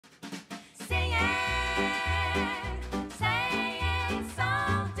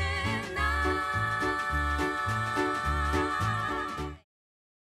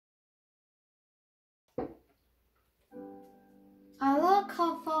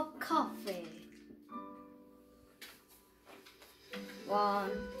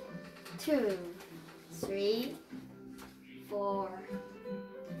1, 2, 3, 4,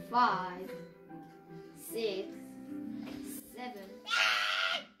 5, 6, 7,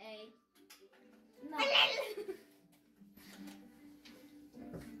 8, 9.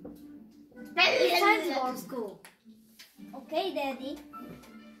 It's time to go to school. Okay, Daddy.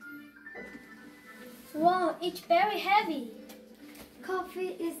 Wow, it's very heavy.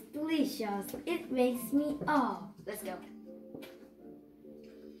 Coffee is delicious. It wakes me up. Let's go.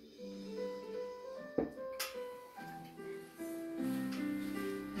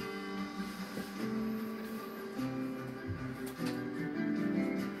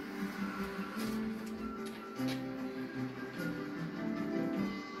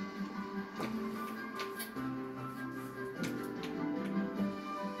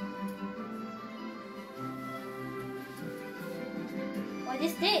 What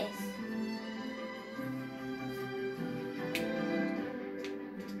is this?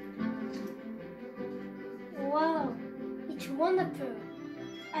 Wow, it's wonderful.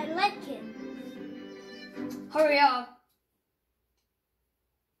 I like it. Hurry up.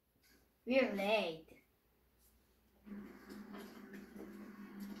 We're late.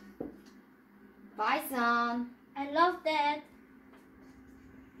 Bye, son. I love that.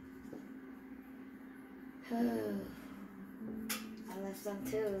 I love son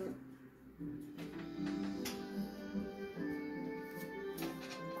too.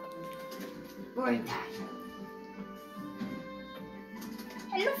 Boring time.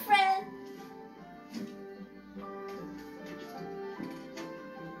 Hello, friend.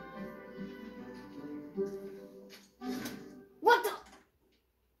 What the?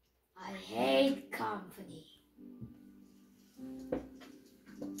 I hate company.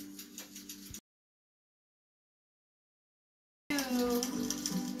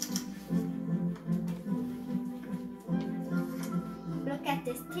 Look at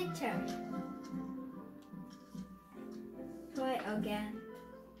this teacher. Try again.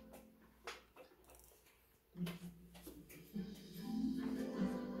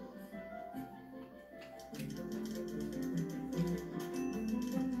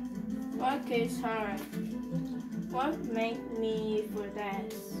 Work is hard. Work makes me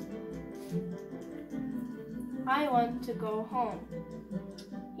forget. I want to go home.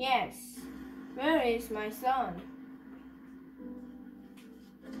 Yes. Where is my son?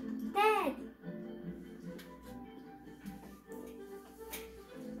 Dad.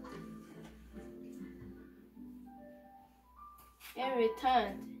 It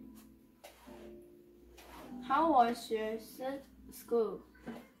returned. How was your school?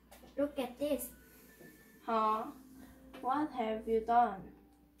 Look at this. Huh? What have you done?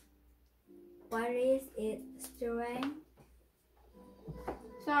 What is it strange?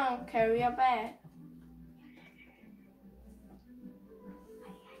 Son, carry a bag.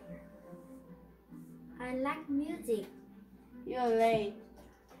 I like music. You're late.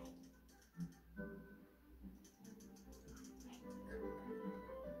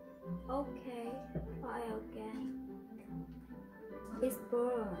 Okay, try again. It's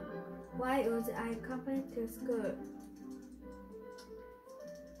boring. Why would I come to school?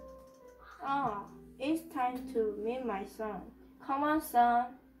 Oh, it's time to meet my son. Come on, son.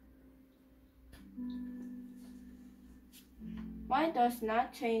 Why does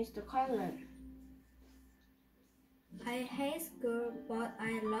not change the color? I hate school, but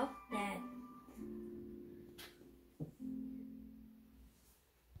I love that.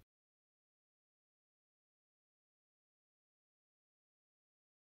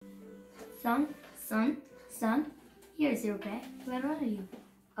 Son, here's your bag. Where are you?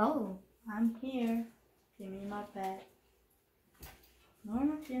 Oh, I'm here. Give me my bag.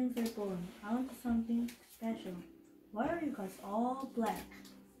 Normal things are boring. I want something special. Why are you guys all black?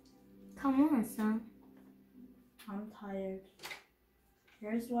 come on, son. I'm tired.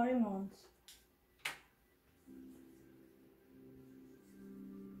 Here's what I want.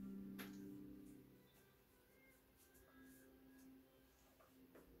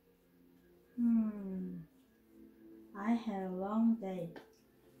 I had a long day.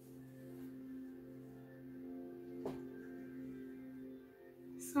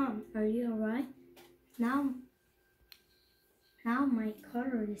 Son, are you alright? Now my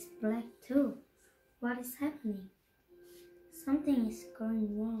color is black too. What is happening? Something is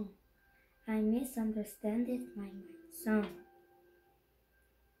going wrong. I misunderstood my son.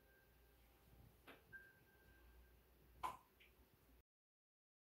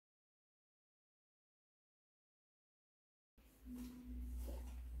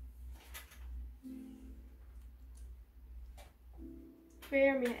 Wait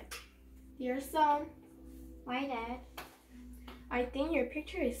a minute. Dear son, Why, Dad? I think your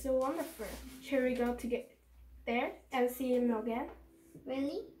picture is so wonderful. Shall we go to get there and see him again?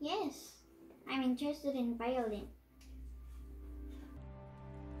 Really? Yes. I'm interested in violin.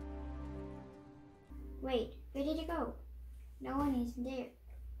 Wait, where did you go? No one is there.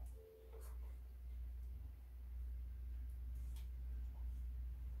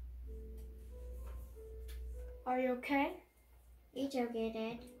 Are you okay? It's okay,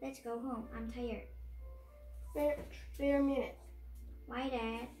 Dad. Let's go home. I'm tired. Wait a minute. Why,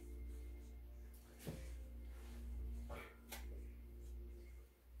 Dad?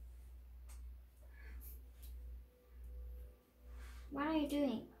 What are you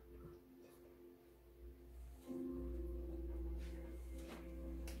doing?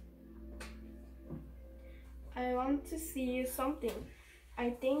 I want to see you something. I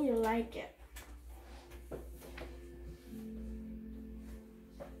think you like it.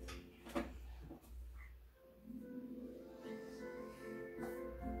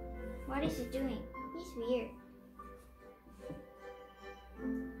 What is he doing? He's weird.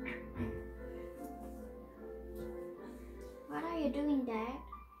 What are you doing, Dad?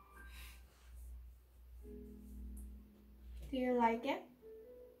 Do you like it?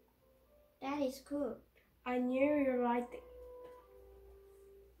 That is cool. I knew you liked it.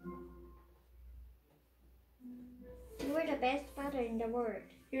 You were the best father in the world.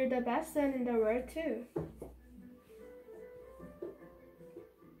 You're the best son in the world too.